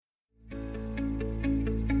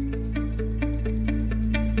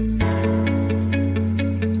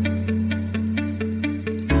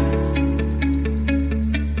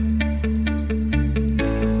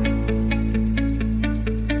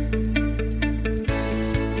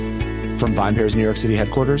From VinePair's New York City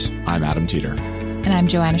headquarters, I'm Adam Teeter. And I'm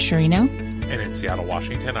Joanna Sciarrino. And in Seattle,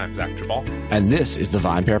 Washington, I'm Zach Jabal. And this is the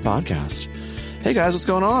VinePair Podcast. Hey guys, what's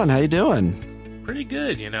going on? How you doing? Pretty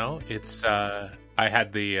good, you know. It's I'm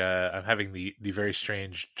having the very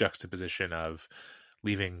strange juxtaposition of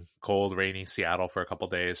leaving cold, rainy Seattle for a couple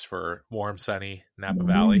days for warm, sunny Napa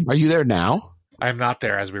Valley. Are you there now? I'm not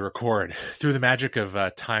there as we record. Through the magic of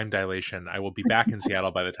time dilation, I will be back in Seattle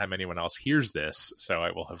by the time anyone else hears this. So I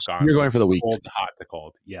will have gone. You're going for the week. Cold to hot to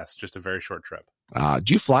cold. Yes, just a very short trip.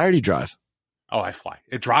 Do you fly or do you drive? Oh, I fly.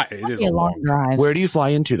 It is a long drive. Where do you fly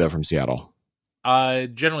into though from Seattle?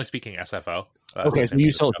 Generally speaking, SFO. Okay, so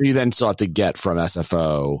you then still have to get from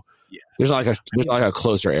SFO. Yeah. There's not like a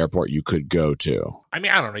closer airport you could go to. I mean,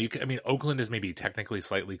 I don't know. Oakland is maybe technically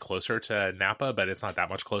slightly closer to Napa, but it's not that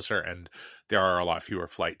much closer, and there are a lot fewer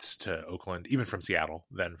flights to Oakland, even from Seattle,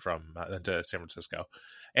 than to San Francisco.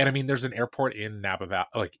 And I mean, there's an airport in Napa Valley,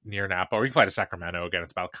 like near Napa, or you can fly to Sacramento. Again,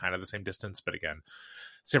 it's about kind of the same distance, but again,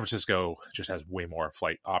 San Francisco just has way more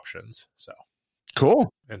flight options. So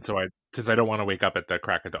cool. And so since I don't want to wake up at the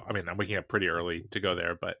crack of dawn, I mean, I'm waking up pretty early to go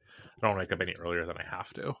there, but I don't want to wake up any earlier than I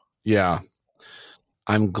have to. Yeah.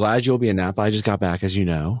 I'm glad you'll be in Napa. I just got back, as you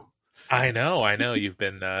know. I know. You've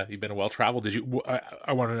been well traveled. Did you?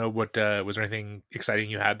 I want to know what was there anything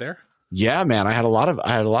exciting you had there? Yeah, man. I had a lot of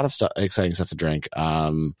exciting stuff to drink.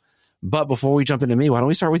 But before we jump into me, why don't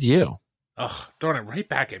we start with you? Oh, throwing it right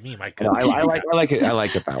back at me, Mike. No, I like it. I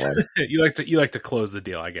like it that way. You like to close the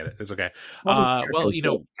deal. I get it. It's okay. Well, you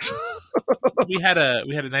know, we had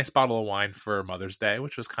a nice bottle of wine for Mother's Day,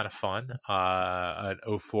 which was kind of fun. An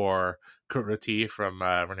 04 Côte Rôtie from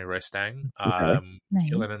René Roystang.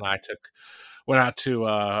 Kaylin and I went out to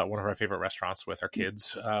one of our favorite restaurants with our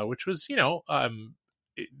kids, which was,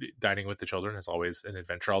 dining with the children is always an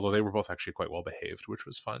adventure, although they were both actually quite well behaved, which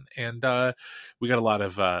was fun. And we got a lot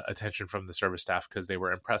of attention from the service staff because they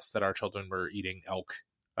were impressed that our children were eating elk,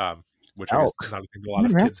 which is not a thing a lot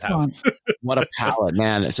of kids have. What a palate,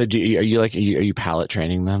 man. So are you palate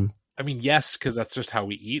training them? I mean, yes, because that's just how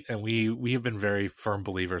we eat. And we have been very firm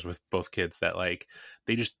believers with both kids that like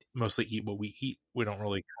they just mostly eat what we eat. We don't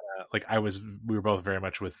really we were both very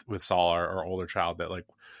much with Saul, our older child, that like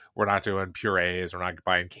we're not doing purees, we're not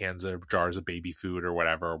buying cans of jars of baby food or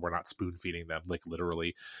whatever, we're not spoon feeding them, like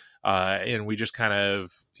literally. And we just kind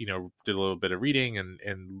of, did a little bit of reading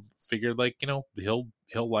and figured like, he'll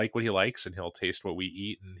like what he likes and he'll taste what we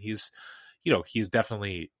eat. And he's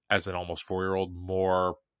definitely, as an almost 4-year-old,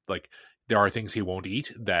 more like there are things he won't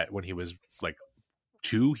eat that when he was like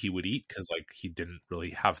 2 he would eat, because like he didn't really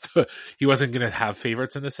have he wasn't going to have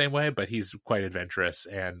favorites in the same way, but he's quite adventurous,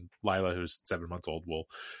 and Lila, who's 7 months old, will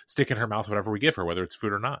stick in her mouth whatever we give her, whether it's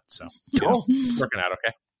food or not. So working out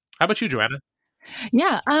okay. How about you, Joanna?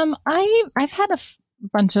 Yeah, I've had a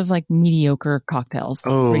bunch of like mediocre cocktails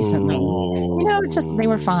recently. They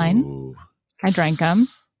were fine. I drank them,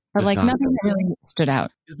 but like nothing that really stood out.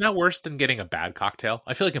 Is that worse than getting a bad cocktail?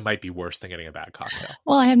 I feel like it might be worse than getting a bad cocktail.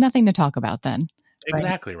 Well, I have nothing to talk about then.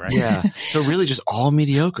 Exactly right. Yeah. So really just all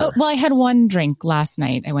mediocre. Well, I had one drink last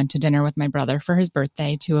night. I went to dinner with my brother for his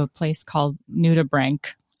birthday to a place called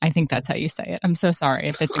Nudibranch. I think that's how you say it. I'm so sorry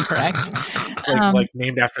if it's incorrect. like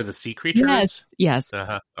named after the sea creatures? Yes.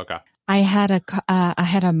 Okay. I had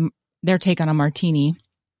their take on a martini,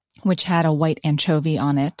 which had a white anchovy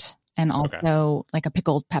on it and also like a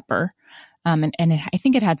pickled pepper. I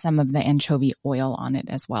think it had some of the anchovy oil on it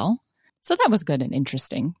as well. So that was good and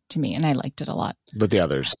interesting to me, and I liked it a lot. But the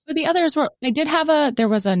others were, there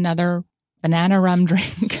was another banana rum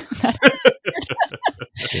drink. But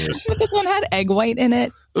this one had egg white in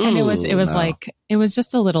it. And it was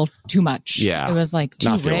just a little too much. Yeah. It was like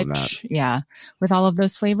too rich. Yeah. With all of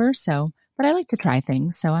those flavors. So, but I like to try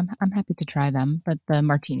things. So I'm happy to try them. But the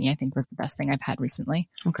martini, I think, was the best thing I've had recently.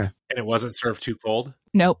 Okay. And it wasn't served too cold?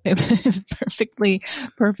 Nope. It was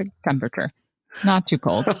perfect temperature. Not too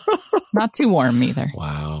cold. Not too warm either.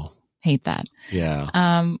 Wow. Hate that. Yeah.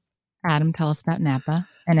 Adam, tell us about Napa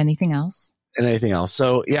and anything else.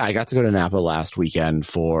 So yeah, I got to go to Napa last weekend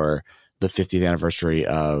for the 50th anniversary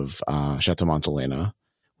of Chateau Montelena,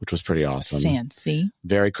 which was pretty awesome. Fancy.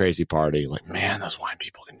 Very crazy party. Like, man, those wine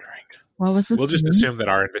people can drink. What was We'll just assume that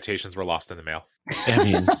our invitations were lost in the mail. I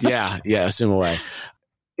mean, yeah, assume away.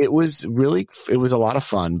 It was a lot of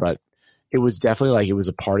fun, but it was definitely like it was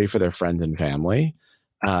a party for their friends and family,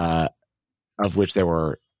 of which there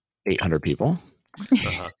were 800 people.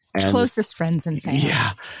 And closest friends and family.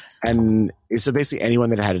 Yeah. And so basically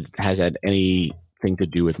anyone that has had anything to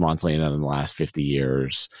do with Montelena in the last 50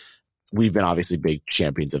 years, we've been obviously big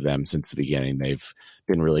champions of them since the beginning. They've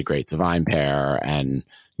been really great to VinePair and,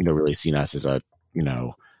 really seen us as a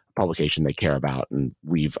publication they care about. And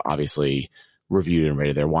we've obviously reviewed and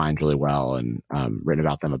rated their wines really well and written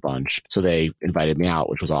about them a bunch. So they invited me out,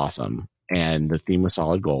 which was awesome. And the theme was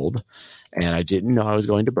solid gold. And I didn't know I was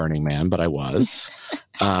going to Burning Man, but I was,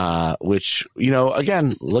 which,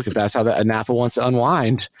 again, look at that's how a Napa wants to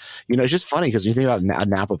unwind. It's just funny because when you think about a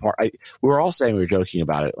Napa party, we were all saying, we were joking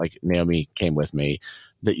about it. Like Naomi came with me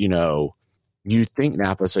that, you think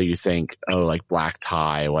Napa, so you think, like black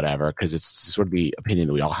tie, whatever, because it's sort of the opinion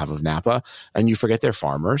that we all have of Napa. And you forget they're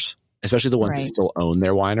farmers, especially the ones that still own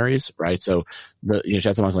their wineries, right? So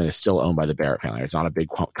Chateau Montelena is still owned by the Barrett family. It's not a big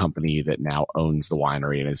company that now owns the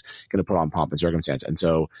winery and is going to put on pomp and circumstance. And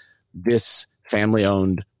so this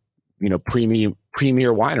family-owned, premier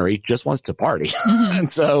winery just wants to party.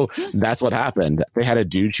 And so that's what happened. They had a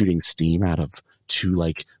dude shooting steam out of 2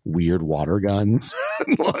 like weird water guns,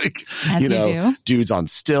 like, as you do. Dudes on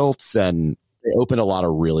stilts, and they opened a lot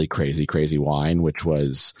of really crazy wine, which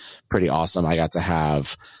was pretty awesome. I got to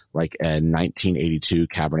have like a 1982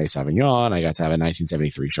 Cabernet Sauvignon. I got to have a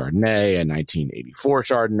 1973 Chardonnay, a 1984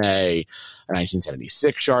 Chardonnay, a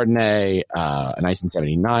 1976 Chardonnay, a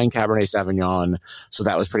 1979 Cabernet Sauvignon. So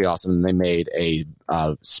that was pretty awesome. And they made a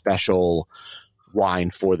special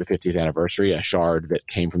wine for the 50th anniversary, a Chard that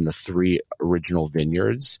came from the 3 original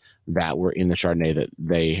vineyards that were in the Chardonnay that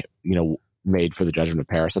they, made for the Judgment of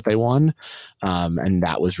Paris that they won. And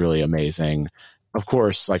that was really amazing. Of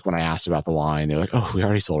course, like when I asked about the wine, they're like, "Oh, we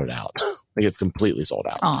already sold it out." Like it's completely sold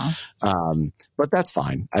out. But that's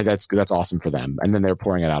fine. That's awesome for them. And then they're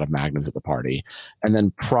pouring it out of magnums at the party. And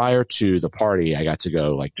then prior to the party, I got to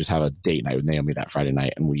go like just have a date night with Naomi that Friday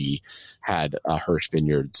night, and we had Hirsch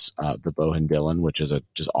Vineyards, the Bohan Dillon, which is a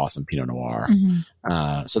just awesome Pinot Noir.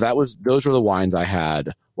 So those were the wines I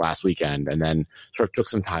had last weekend, and then sort of took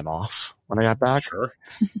some time off when I got back. Sure.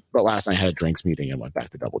 But last night I had a drinks meeting and went back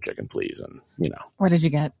to Double Chicken Please, and What did you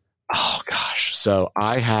get? Oh gosh. So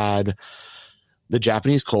I had the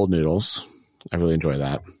Japanese cold noodles. I really enjoy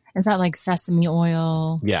that. Is that like sesame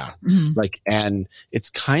oil? Yeah. And it's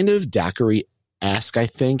kind of daiquiri-esque, I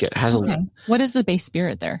think. It has What is the base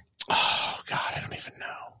spirit there? Oh God, I don't even know.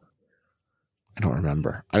 I don't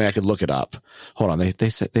remember. I mean, I could look it up. Hold on. They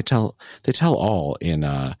tell all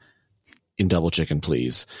in Double Chicken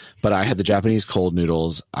Please. But I had the Japanese cold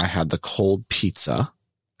noodles. I had the cold pizza.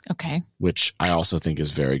 Okay. Which I also think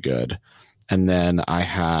is very good. And then I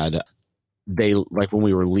had, when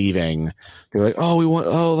we were leaving, they were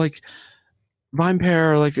like, Vine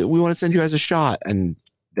Pair, like, we want to send you guys a shot. And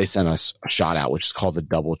they sent us a shot out, which is called the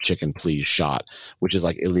Double Chicken Please shot, which is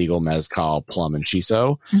like illegal mezcal, plum, and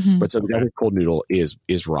shiso. But so the Japanese cold noodle is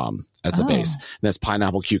rum as the base. And that's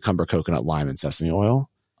pineapple, cucumber, coconut, lime, and sesame oil.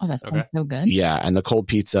 Oh, that's so good. Yeah. And the cold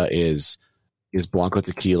pizza is Blanco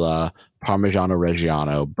tequila, Parmigiano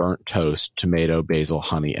Reggiano, burnt toast, tomato, basil,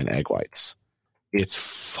 honey, and egg whites. It's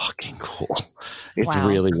fucking cool. It's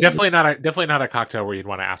really definitely not a cocktail where you'd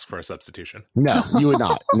want to ask for a substitution. No, you would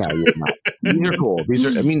not. No, you would not. These are cool.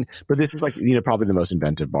 But this is like, probably the most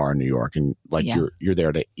inventive bar in New York, and like you're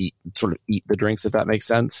there to eat the drinks, if that makes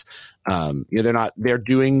sense.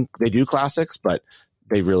 They do classics, but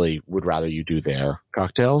they really would rather you do their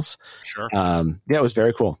cocktails. Sure. It was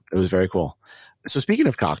very cool. So speaking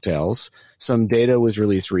of cocktails, some data was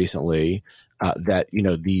released recently that,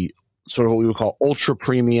 the sort of what we would call ultra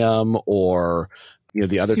premium, or,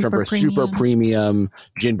 the other term for super premium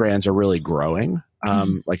gin brands are really growing.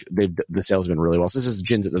 Like the sales have been really well. So this is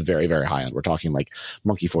gins at the very, very high end. We're talking like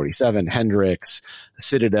Monkey 47, Hendrix,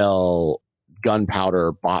 Citadel,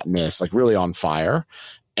 Gunpowder, Botanist, like really on fire.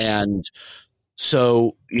 And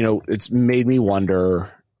so, it's made me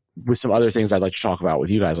wonder, with some other things I'd like to talk about with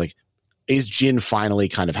you guys, like, is gin finally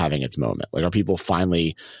kind of having its moment? Like, are people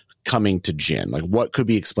finally coming to gin? Like, what could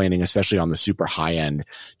be explaining, especially on the super high end,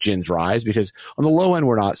 gin's rise? Because on the low end,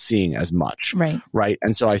 we're not seeing as much. Right.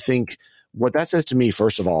 And so I think what that says to me,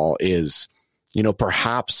 first of all, is,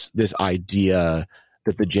 perhaps this idea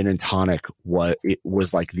that the gin and tonic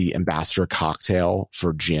was like the ambassador cocktail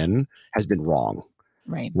for gin has been wrong.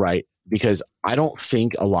 Right. Because I don't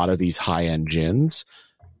think a lot of these high end gins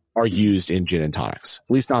are used in gin and tonics,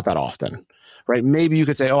 at least not that often. Right. Maybe you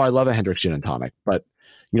could say, oh, I love a Hendrix gin and tonic, but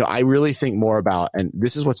I really think more about, and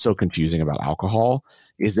this is what's so confusing about alcohol,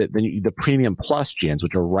 is that the premium plus gins,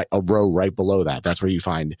 which are a row right below that, that's where you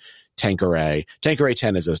find Tanqueray. Tanqueray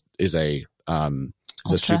 10 is a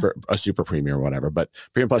super premium or whatever, but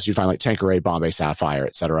premium plus you find like Tanqueray, Bombay Sapphire,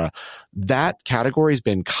 etc. That category has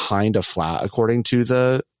been kind of flat according to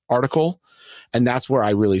the article, and that's where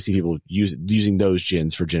I really see people using those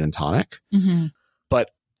gins for gin and tonic.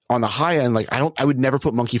 But on the high end, like I would never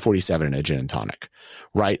put Monkey 47 in a gin and tonic,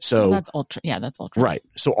 right? So that's ultra. Yeah, that's ultra. Right.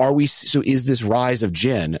 So is this rise of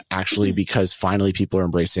gin actually because finally people are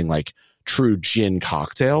embracing like true gin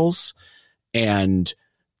cocktails? And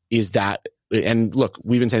is that, and look,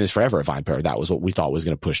 we've been saying this forever at VinePair. That was what we thought was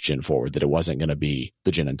going to push gin forward, that it wasn't going to be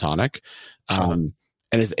the gin and tonic. And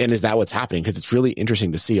is that what's happening? Because it's really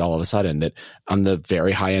interesting to see all of a sudden that on the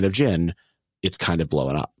very high end of gin, it's kind of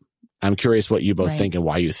blowing up. I'm curious what you both think and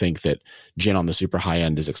why you think that gin on the super high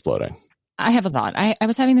end is exploding. I have a thought. I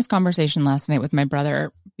was having this conversation last night with my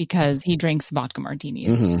brother because he drinks vodka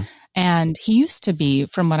martinis. Mm-hmm. And he used to be,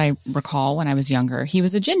 from what I recall when I was younger, he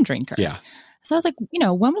was a gin drinker. Yeah. So I was like,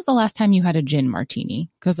 when was the last time you had a gin martini?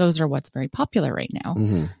 Because those are what's very popular right now.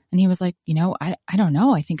 Mm-hmm. And he was like, I don't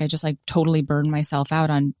know. I think I just like totally burned myself out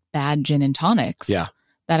on bad gin and tonics. Yeah.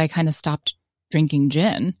 That I kind of stopped drinking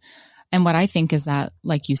gin. And what I think is that,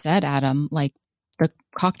 like you said, Adam, like the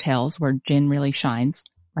cocktails where gin really shines,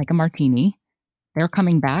 like a martini, they're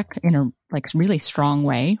coming back in a like really strong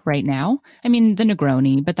way right now. I mean, the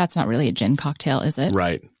Negroni, but that's not really a gin cocktail, is it?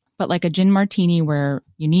 Right. But like a gin martini where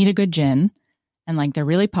you need a good gin and like they're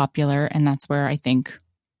really popular. And that's where I think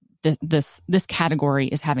this category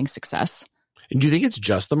is having success. And do you think it's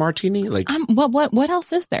just the martini? Like, what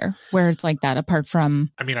else is there where it's like that apart from?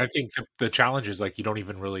 I mean, I think the challenge is like you don't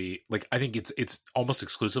even really like. I think it's almost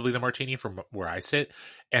exclusively the martini from where I sit,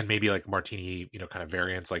 and maybe like martini, kind of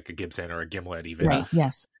variants like a Gibson or a Gimlet, even. Right.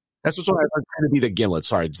 Yes. That's what's trying to be the Gimlet.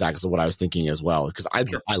 Sorry, Zach, is what I was thinking as well because I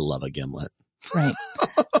love a Gimlet. Right.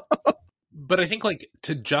 But I think like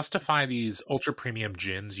to justify these ultra premium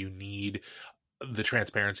gins, you need the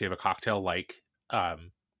transparency of a cocktail like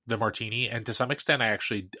the martini. And to some extent, I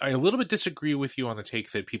a little bit disagree with you on the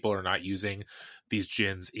take that people are not using these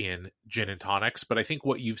gins in gin and tonics. But I think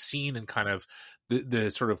what you've seen in kind of the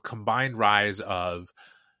sort of combined rise of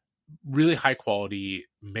really high quality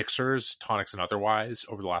mixers, tonics and otherwise,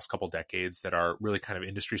 over the last couple decades that are really kind of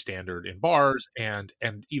industry standard in bars and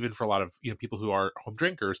even for a lot of people who are home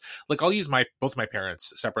drinkers. Like I'll use both my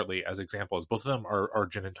parents separately as examples. Both of them are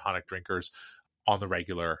gin and tonic drinkers on the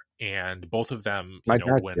regular, and both of them my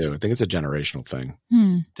dad too. I think it's a generational thing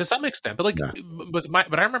to some extent, but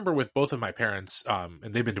but I remember with both of my parents, and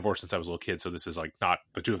they've been divorced since I was a little kid, so this is like not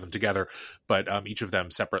the two of them together, but each of them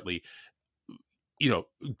separately,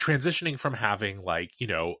 transitioning from having like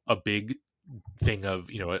a big thing of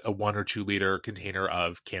a 1 or 2 liter container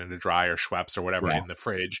of Canada Dry or Schweppes or whatever in the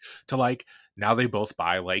fridge to like now they both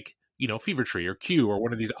buy like Fever Tree or Q or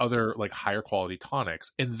one of these other like higher quality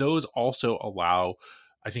tonics. And those also allow,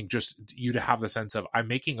 I think, just you to have the sense of I'm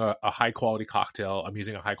making a high quality cocktail. I'm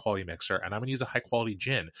using a high quality mixer and I'm going to use a high quality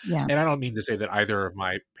gin. Yeah. And I don't mean to say that either of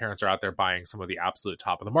my parents are out there buying some of the absolute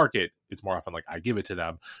top of the market. It's more often like I give it to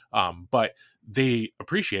them. But they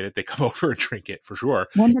appreciate it. They come over and drink it for sure.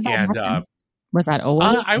 When did that happen? Was that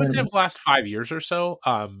always? I would say over the last 5 years or so,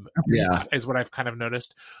 is what I've kind of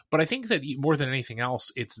noticed. But I think that more than anything else,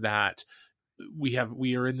 it's that we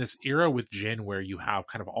are in this era with gin where you have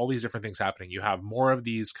kind of all these different things happening. You have more of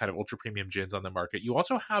these kind of ultra premium gins on the market. You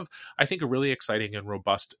also have, I think, a really exciting and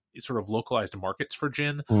robust sort of localized markets for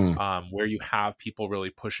gin, where you have people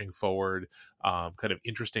really pushing forward kind of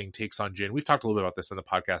interesting takes on gin. We've talked a little bit about this in the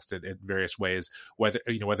podcast in various ways,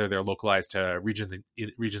 whether they're localized to regions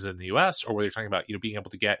in the US or whether you're talking about, being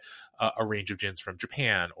able to get a range of gins from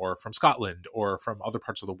Japan or from Scotland or from other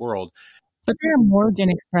parts of the world. But there are more gin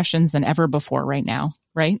expressions than ever before right now,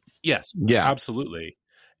 right? Yes. Yeah, absolutely.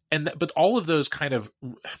 But all of those kind of,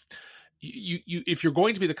 you if you're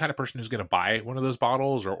going to be the kind of person who's going to buy one of those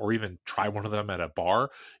bottles or even try one of them at a bar,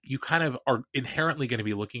 you kind of are inherently going to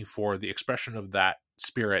be looking for the expression of that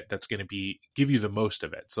spirit that's going to give you the most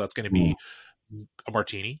of it. So that's going to be a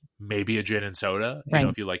martini, maybe a gin and soda,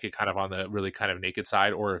 if you like it kind of on the really kind of naked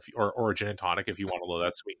side, or a gin and tonic if you want a little of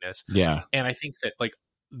that sweetness. Yeah. And I think that like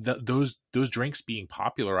those drinks being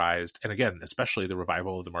popularized, and again, especially the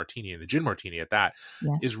revival of the martini and the gin martini at that,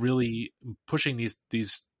 is really pushing these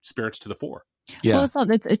spirits to the fore. Yeah. Well,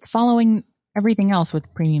 it's following everything else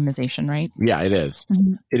with premiumization, right? Yeah, it is.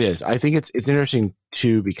 Mm-hmm. It is. I think it's interesting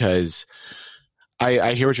too because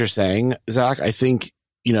I hear what you're saying, Zach. I think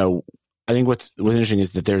what's interesting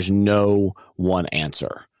is that there's no one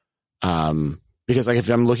answer. Because like if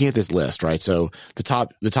I'm looking at this list, right? So the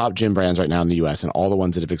top gin brands right now in the US and all the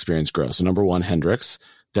ones that have experienced growth. So number 1, Hendrick's,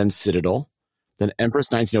 then Citadel, then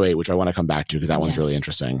Empress 1908, which I want to come back to because that one's really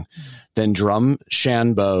interesting. Mm-hmm. Then Drum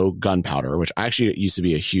Shanbo Gunpowder, which I actually used to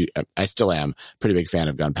be I still am pretty big fan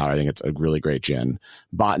of Gunpowder. I think it's a really great gin.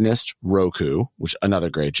 Botanist Roku, which another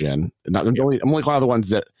great gin. I'm only calling out the ones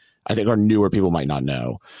that I think are newer people might not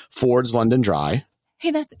know. Ford's London Dry.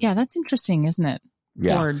 Hey, that's interesting, isn't it?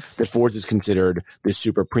 Yeah, Ford's. that Ford's is considered this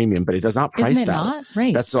super premium, but it does not price Isn't it that. not?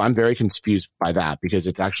 Right. So I'm very confused by that because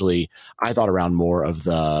it's actually, I thought around more of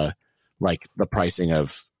the pricing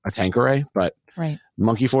of a Tanqueray, but right.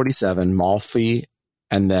 Monkey 47, Malfi,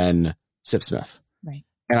 and then Sipsmith. Right.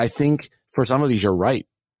 And I think for some of these, you're right,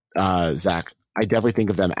 Zach. I definitely think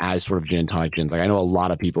of them as sort of gin and tonic gins. Like I know a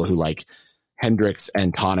lot of people who like Hendrick's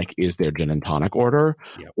and tonic is their gin and tonic order,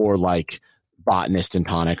 or like Botanist and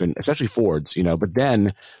tonic, and especially Ford's, but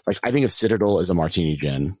then like I think of Citadel as a martini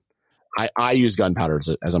gin. I use Gunpowder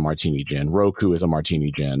as a martini gin. Roku is a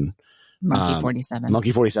martini gin. Monkey 47.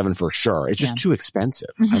 Monkey 47 for sure. It's just too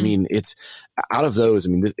expensive. Mm-hmm. I mean, it's out of those.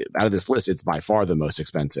 I mean, out of this list, it's by far the most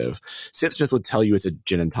expensive. Sipsmith would tell you it's a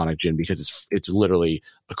gin and tonic gin because it's literally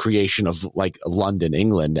a creation of like London,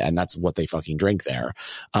 England, and that's what they fucking drink there.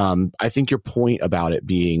 I think your point about it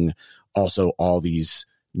being also all these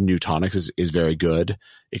new tonics is very good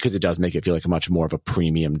because it does make it feel like a much more of a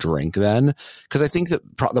premium drink then. Because I think that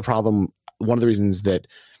the problem, one of the reasons that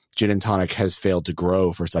gin and tonic has failed to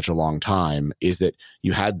grow for such a long time is that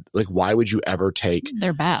you had like, why would you ever take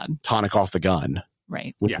they're bad tonic off the gun?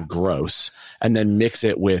 Right. Which is gross. And then mix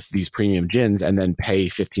it with these premium gins and then pay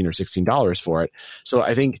 $15 or $16 for it. So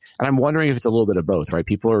I think, and I'm wondering if it's a little bit of both, right?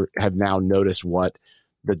 People have now noticed what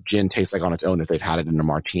the gin tastes like on its own if they've had it in a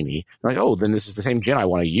martini. They're like, oh, then this is the same gin I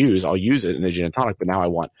want to use. I'll use it in a gin and tonic, but now I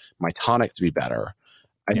want my tonic to be better.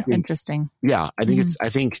 I think, interesting. Yeah. I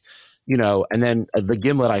think and then the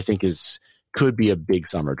Gimlet I think could be a big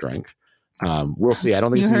summer drink. We'll see. I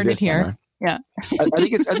don't think you it's heard this it here. Summer. Yeah. I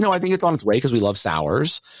think it's on its way because we love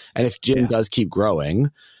sours. And if gin does keep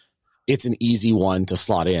growing, it's an easy one to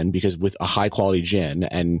slot in because with a high quality gin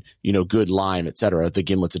and, good lime, et cetera, the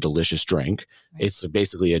Gimlet's a delicious drink. Right. It's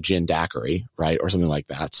basically a gin daiquiri, right? Or something like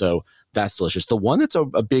that. So that's delicious. The one that's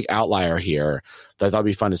a big outlier here that I thought would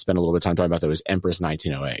be fun to spend a little bit of time talking about, though, is Empress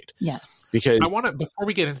 1908. Yes. Because before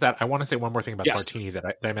we get into that, I want to say one more thing about the martini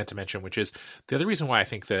that I meant to mention, which is the other reason why I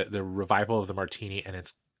think the revival of the martini and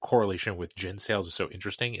its correlation with gin sales is so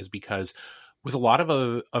interesting is because with a lot of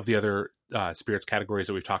the other spirits categories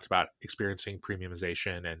that we've talked about experiencing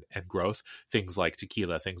premiumization and growth, things like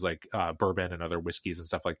tequila, things like bourbon and other whiskeys and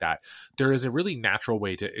stuff like that, there is a really natural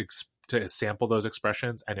way to sample those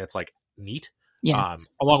expressions, and it's like neat,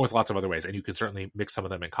 along with lots of other ways. And you can certainly mix some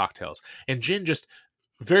of them in cocktails. And gin just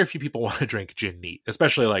very few people want to drink gin neat,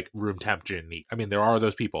 especially like room temp gin neat. I mean, there are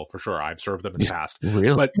those people for sure. I've served them in the past.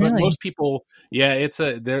 Really? But most people, they're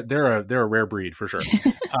a rare breed for sure.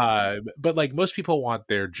 But like most people want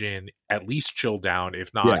their gin at least chilled down,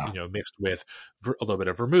 if not, mixed with a little bit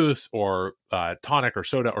of vermouth or tonic or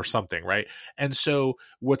soda or something, right? And so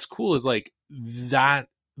what's cool is like that.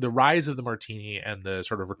 The rise of the martini and the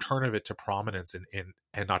sort of return of it to prominence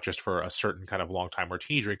and not just for a certain kind of longtime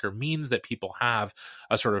martini drinker means that people have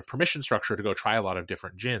a sort of permission structure to go try a lot of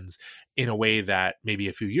different gins in a way that maybe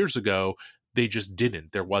a few years ago they just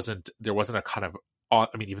didn't. There wasn't a kind of, I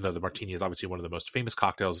mean, even though the martini is obviously one of the most famous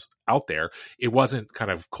cocktails out there, it wasn't kind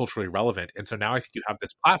of culturally relevant. And so now I think you have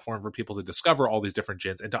this platform for people to discover all these different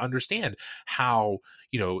gins and to understand how,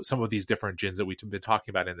 some of these different gins that we've been talking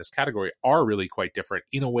about in this category are really quite different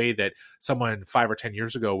in a way that someone 5 or 10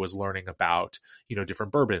 years ago was learning about,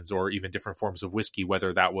 different bourbons or even different forms of whiskey,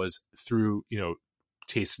 whether that was through,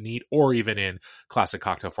 taste neat or even in classic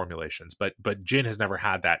cocktail formulations. But gin has never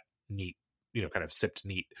had that neat, kind of sipped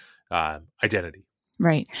neat identity.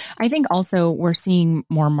 Right. I think also we're seeing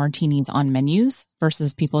more martinis on menus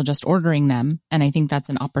versus people just ordering them. And I think that's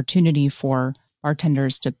an opportunity for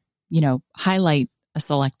bartenders to, highlight a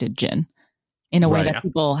selected gin in a way that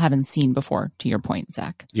people haven't seen before, to your point,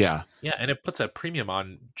 Zach. Yeah. Yeah, and it puts a premium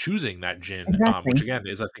on choosing that gin, exactly. Which again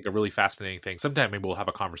is, I think, a really fascinating thing. Sometime maybe we'll have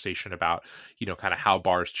a conversation about, kind of how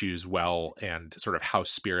bars choose well and sort of house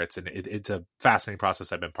spirits. And it's a fascinating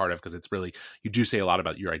process I've been part of because it's really, you do say a lot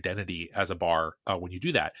about your identity as a bar when you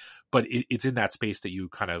do that. But it's in that space that you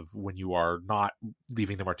kind of, when you are not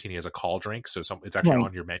leaving the martini as a call drink, so it's actually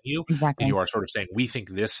on your menu, exactly. And you are sort of saying, we think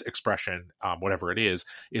this expression, whatever it is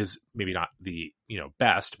maybe not the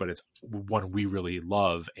best, but it's one we really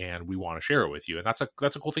love and we want to share it with you. And that's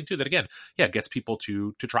a cool thing too, that again, gets people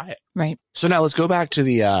to try it. Right. So now let's go back to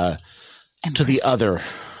the other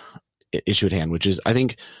issue at hand, which is, I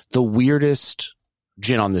think, the weirdest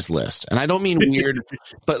gin on this list. And I don't mean weird,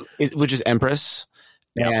 but which is Empress.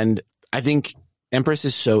 Yeah. And I think Empress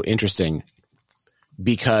is so interesting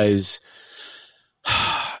because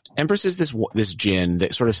Empress is this gin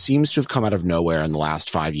that sort of seems to have come out of nowhere in the last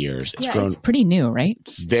 5 years. It's pretty new, right?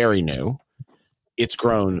 Very new. It's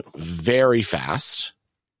grown very fast.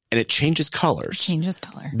 and it changes colors.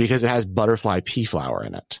 Because it has butterfly pea flower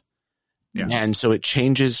in it. Yeah. And so it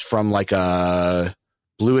changes from like a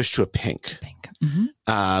bluish to a pink.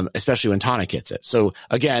 Especially when tonic hits it. So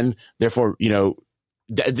again, therefore, you're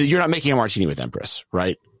not making a martini with Empress,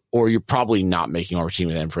 right? Or you're probably not making a martini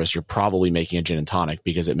with Empress. You're probably making a gin and tonic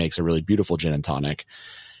because it makes a really beautiful gin and tonic.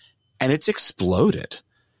 And it's exploded.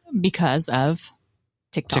 Because of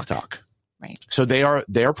TikTok. Right. So they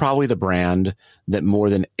are probably the brand that more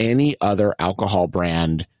than any other alcohol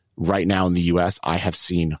brand right now in the US I have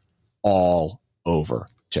seen all over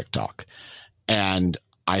TikTok. And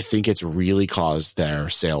I think it's really caused their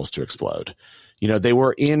sales to explode. They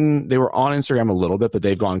were on Instagram a little bit, but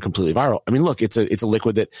they've gone completely viral. I mean, look, it's a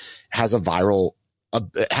liquid that has has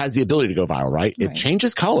the ability to go viral, right? It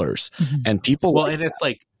changes colors and people. And it's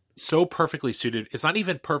like so perfectly suited. It's not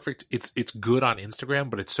even perfect. It's good on Instagram,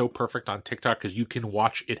 but it's so perfect on TikTok because you can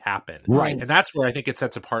watch it happen. Right. And that's where I think it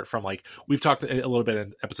sets apart from, like, we've talked a little bit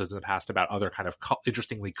in episodes in the past about other kind of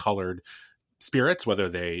interestingly colored spirits,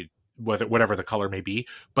 whatever the color may be,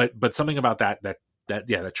 but something about that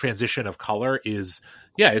the transition of color is,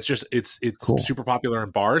 it's cool. Super popular in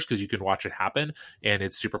bars because you can watch it happen, and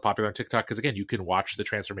it's super popular on TikTok because, again, you can watch the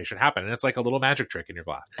transformation happen, and it's like a little magic trick in your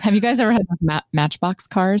glass. Have you guys ever had Matchbox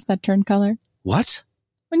cars that turn color? What?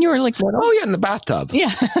 When you were like little? Oh yeah, in the bathtub.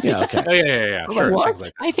 Yeah. Yeah. Okay. Oh yeah. Sure. What?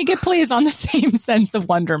 Like I think it plays on the same sense of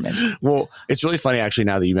wonderment. Well, it's really funny actually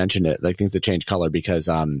now that you mentioned it, like things that change color, because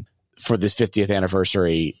for this 50th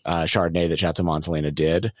anniversary Chardonnay that Chateau Montelena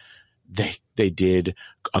did, they did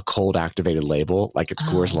a cold activated label like it's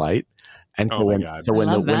Coors Light. And so when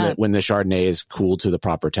the Chardonnay is cooled to the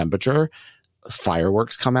proper temperature,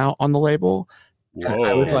 fireworks come out on the label.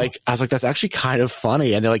 I was like, that's actually kind of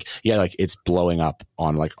funny. And they're like, yeah, like it's blowing up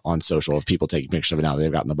on social of people taking pictures of it now that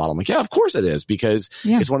they've gotten the bottle. I'm like, yeah, of course it is, because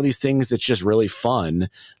it's one of these things that's just really fun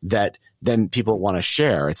that then people want to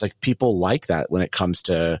share. It's like people like that when it comes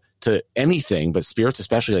to anything, but spirits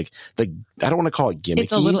especially. Like I don't want to call it gimmicky.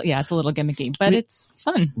 It's a little gimmicky, but it's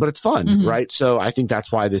fun. But it's fun, right? So I think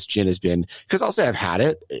that's why this gin has been, because I'll say I've had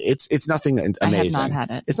it. It's nothing amazing. I have not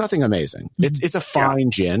had it. It's nothing amazing. It's a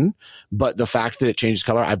fine gin, but the fact that it changes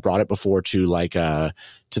color, I brought it before to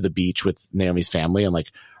to the beach with Naomi's family, and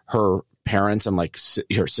like her parents and like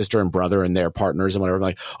her sister and brother and their partners and whatever. I'm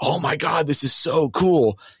like, oh my God, this is so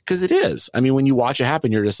cool. Cause it is. I mean, when you watch it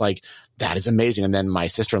happen, you're just like, that is amazing. And then my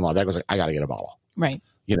sister-in-law, Beck, was like, I got to get a bottle. Right.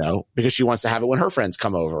 Because she wants to have it when her friends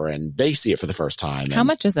come over and they see it for the first time. How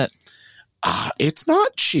much is it? It's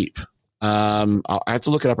not cheap. I have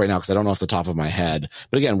to look it up right now because I don't know off the top of my head.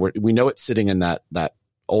 But again, we know it's sitting in that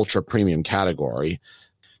ultra premium category.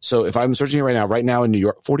 So if I'm searching it right now in New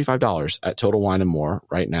York, $45 at Total Wine & More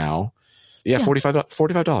right now. Yeah,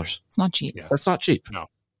 $45. It's not cheap. Yeah. That's not cheap. No.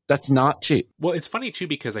 That's not cheap. Well, it's funny too,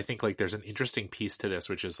 because I think like there's an interesting piece to this,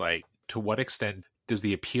 which is like, to what extent does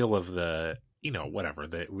the appeal of the, whatever,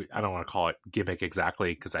 I don't want to call it gimmick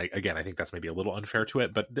exactly, because I think that's maybe a little unfair to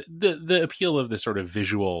it, but the appeal of this sort of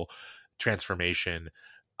visual transformation,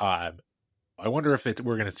 I wonder if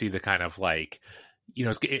we're going to see the kind of like,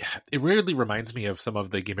 it weirdly reminds me of some of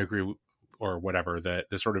the gimmickry or whatever,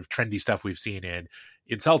 the sort of trendy stuff we've seen in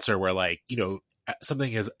seltzer, where like,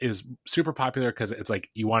 something is super popular because it's like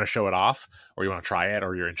you want to show it off, or you want to try it,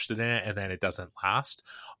 or you're interested in it, and then it doesn't last.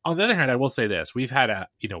 On the other hand, I will say this: we've had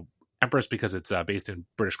Empress, because it's based in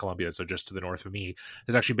British Columbia, so just to the north of me,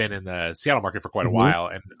 has actually been in the Seattle market for quite a while,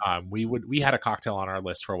 and we had a cocktail on our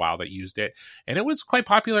list for a while that used it, and it was quite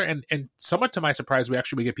popular, and somewhat to my surprise, we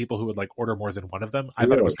actually get people who would like order more than one of them. I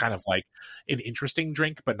thought it was kind of like an interesting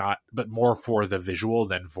drink, but more for the visual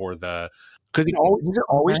than for the. Because does it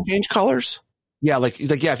always change colors? Yeah,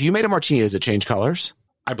 if you made a martini, does it change colors?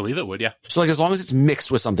 I believe it would, yeah. So like as long as it's mixed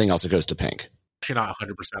with something else, it goes to pink. Actually not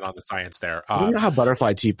 100% on the science there. I don't know how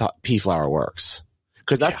butterfly pea flower works,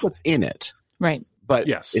 because that's what's in it. Right. But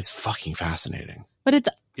yes, it's fucking fascinating. But it's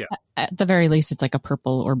at the very least, it's like a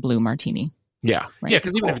purple or blue martini. Yeah. Right. Yeah,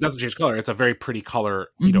 because even if it doesn't change color, it's a very pretty color,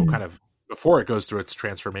 kind of before it goes through its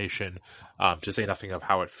transformation, to say nothing of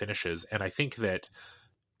how it finishes. And I think that,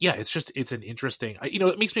 it's an interesting,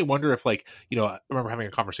 it makes me wonder if I remember having a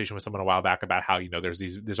conversation with someone a while back about how, there's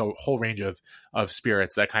a whole range of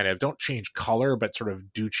spirits that kind of don't change color, but sort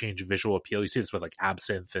of do change visual appeal. You see this with like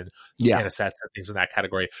absinthe and anisets and things in that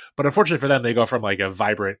category. But unfortunately for them, they go from like a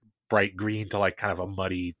vibrant, bright green to like kind of a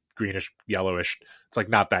muddy, greenish, yellowish. It's like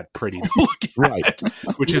not that pretty to look at,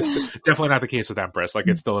 which is definitely not the case with Empress. Like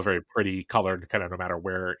it's still a very pretty color, kind of no matter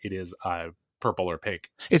where it is, purple or pink.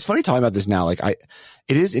 It's funny talking about this now. Like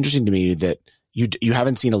it is interesting to me that you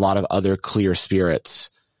haven't seen a lot of other clear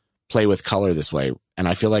spirits play with color this way. And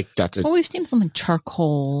I feel like that's Well, we've seen something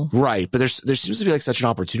charcoal. Right. But there seems to be like such an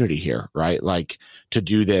opportunity here, right? Like to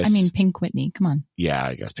do this. I mean, Pink Whitney, come on. Yeah,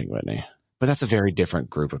 I guess Pink Whitney. But that's a very different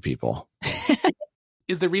group of people.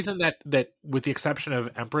 Is the reason that with the exception of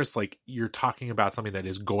Empress, like you're talking about something that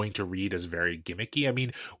is going to read as very gimmicky? I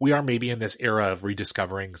mean, we are maybe in this era of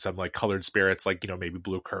rediscovering some like colored spirits, like, maybe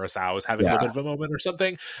Blue Curacao is having a little bit of a moment or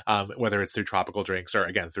something, whether it's through tropical drinks or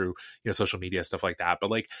again, through, social media, stuff like that. But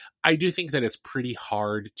like, I do think that it's pretty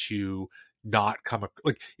hard to not come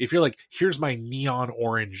like if you're like, here's my neon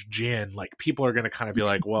orange gin, like people are going to kind of be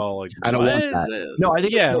like, well, like, I don't want that. No, I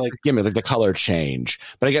think like gimmick, like the color change.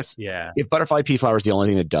 But I guess if Butterfly Pea Flower is the only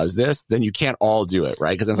thing that does this, then you can't all do it,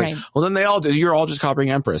 right? Because then it's like, well, then they all do. You're all just copying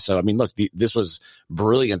Empress. So I mean, look, this was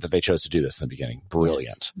brilliant that they chose to do this in the beginning.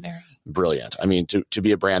 Brilliant, very brilliant. I mean, to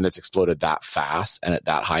be a brand that's exploded that fast and at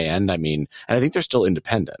that high end. I mean, and I think they're still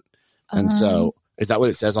independent, and so. Is that what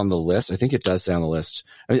it says on the list? I think it does say on the list.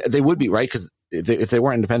 I mean, they would be, right? Because if they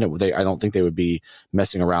weren't independent, I don't think they would be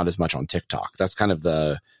messing around as much on TikTok. That's kind of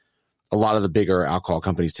a lot of the bigger alcohol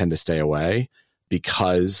companies tend to stay away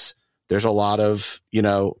because there's a lot of,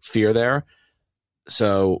 fear there.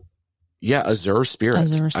 So yeah, Azure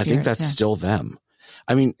Spirits. I think that's still them.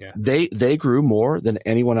 I mean, they grew more than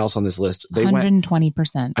anyone else on this list. They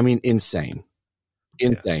 120%. I mean, insane.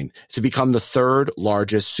 To become the third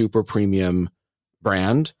largest super premium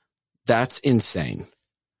brand, that's insane.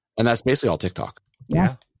 And that's basically all TikTok.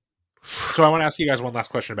 Yeah. So I want to ask you guys one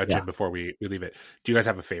last question about gin before we leave it. Do you guys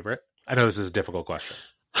have a favorite? I know this is a difficult question.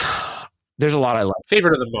 There's a lot I like.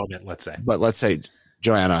 Favorite of the moment, let's say. But let's say,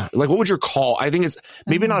 Joanna, like what would your call? I think it's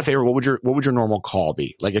maybe not a favorite. What would your normal call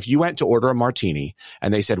be? Like if you went to order a martini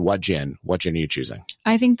and they said, what gin are you choosing?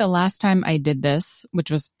 I think the last time I did this,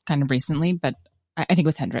 which was kind of recently, but I think it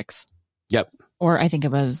was Hendrick's. Yep. Or I think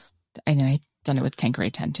I've done it with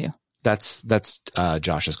Tanqueray 10 too. That's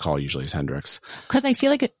Josh's call usually is Hendrick's. Because I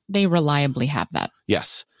feel like they reliably have that.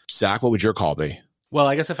 Yes. Zach, what would your call be? Well,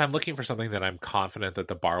 I guess if I'm looking for something that I'm confident that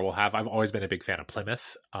the bar will have, I've always been a big fan of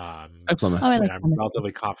Plymouth. Plymouth. I like I'm Plymouth.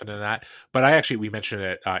 relatively confident in that. But we mentioned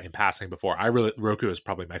it in passing before. Roku is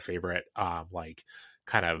probably my favorite, like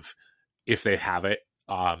kind of if they have it.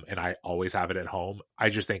 And I always have it at home. I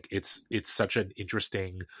just think it's such an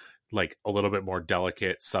interesting, like a little bit more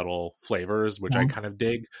delicate, subtle flavors, which I kind of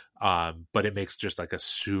dig. But it makes just like a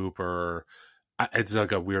super, it's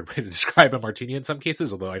like a weird way to describe a martini in some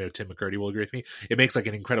cases, although I know Tim McCurdy will agree with me. It makes like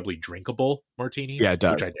an incredibly drinkable martini. Yeah, it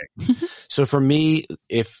does. Which I dig. So for me,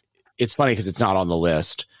 if it's funny because it's not on the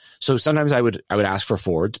list. So sometimes I would ask for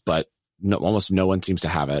Ford's, but almost no one seems to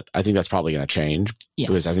have it. I think that's probably going to change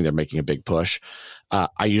because I think they're making a big push.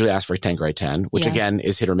 I usually ask for Tanqueray 10, which again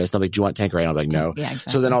is hit or miss. They'll be like, do you want Tanqueray? And I'm like, no. Yeah,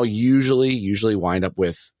 exactly. So then I'll usually wind up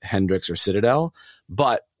with Hendrick's or Citadel,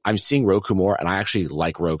 but I'm seeing Roku more and I actually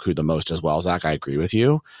like Roku the most as well. Zach, I agree with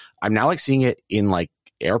you. I'm now like seeing it in like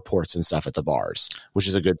airports and stuff at the bars, which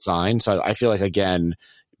is a good sign. So I feel like again,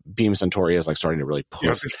 Beam Suntory is like starting to really push. I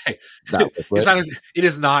was gonna say, it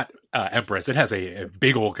is not Empress. It has a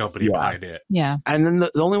big old company behind it. Yeah. And then the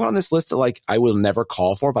only one on this list that like I will never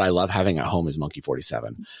call for, but I love having at home is Monkey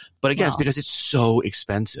 47. But again, it's because it's so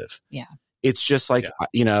expensive. Yeah. It's just like,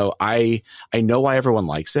 I know why everyone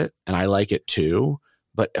likes it and I like it too.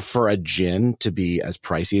 But for a gin to be as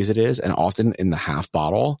pricey as it is, and often in the half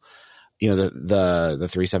bottle, the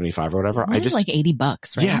 375 or whatever, I just like $80,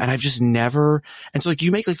 right? Yeah. And I've just never, and so like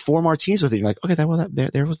you make like 4 martinis with it. You're like, okay,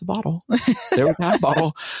 there was the bottle. There was that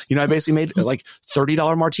bottle. I basically made like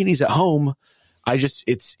 $30 martinis at home.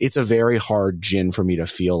 It's a very hard gin for me to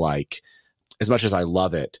feel like, as much as I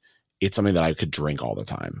love it, it's something that I could drink all the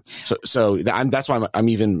time. So that's why I'm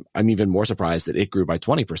even more surprised that it grew by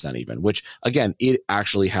 20% even, which again, it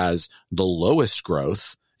actually has the lowest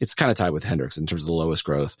growth. It's kind of tied with Hendrick's in terms of the lowest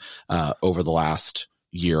growth over the last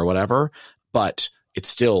year or whatever, but it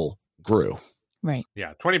still grew. Right.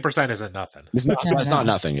 Yeah. 20% isn't nothing. It's not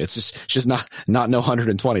nothing. It's just not no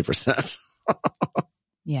 120%.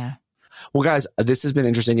 Yeah. Well, guys, this has been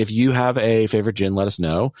interesting. If you have a favorite gin, let us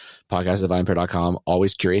know. Podcast@vinepair.com.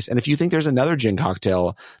 Always curious. And if you think there's another gin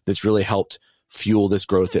cocktail that's really helped fuel this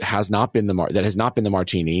growth that has not been the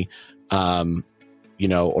martini, or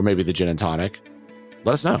maybe the gin and tonic,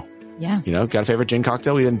 let us know. Yeah. Got a favorite gin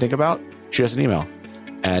cocktail we didn't think about? Shoot us an email.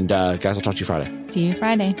 And guys, I'll talk to you Friday. See you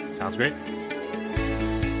Friday. Sounds great.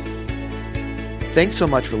 Thanks so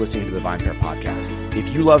much for listening to the VinePair podcast.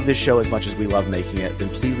 If you love this show as much as we love making it, then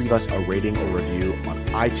please leave us a rating or review on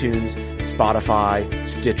iTunes, Spotify,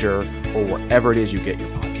 Stitcher, or wherever it is you get your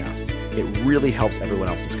podcasts. It really helps everyone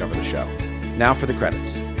else discover the show. Now for the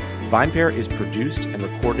credits. VinePair is produced and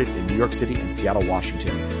recorded in New York City and Seattle,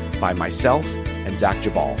 Washington by myself, and Zach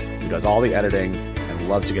Jabal, who does all the editing and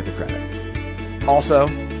loves to get the credit. Also,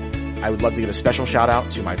 I would love to give a special shout out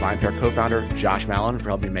to my VinePair co-founder, Josh Mallon, for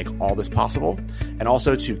helping me make all this possible, and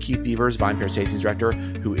also to Keith Beavers, VinePair Tastings Director,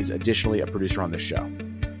 who is additionally a producer on this show.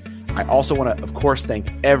 I also want to, of course, thank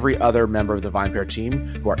every other member of the VinePair team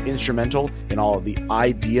who are instrumental in all of the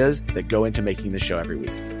ideas that go into making this show every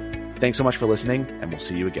week. Thanks so much for listening, and we'll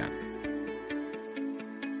see you again.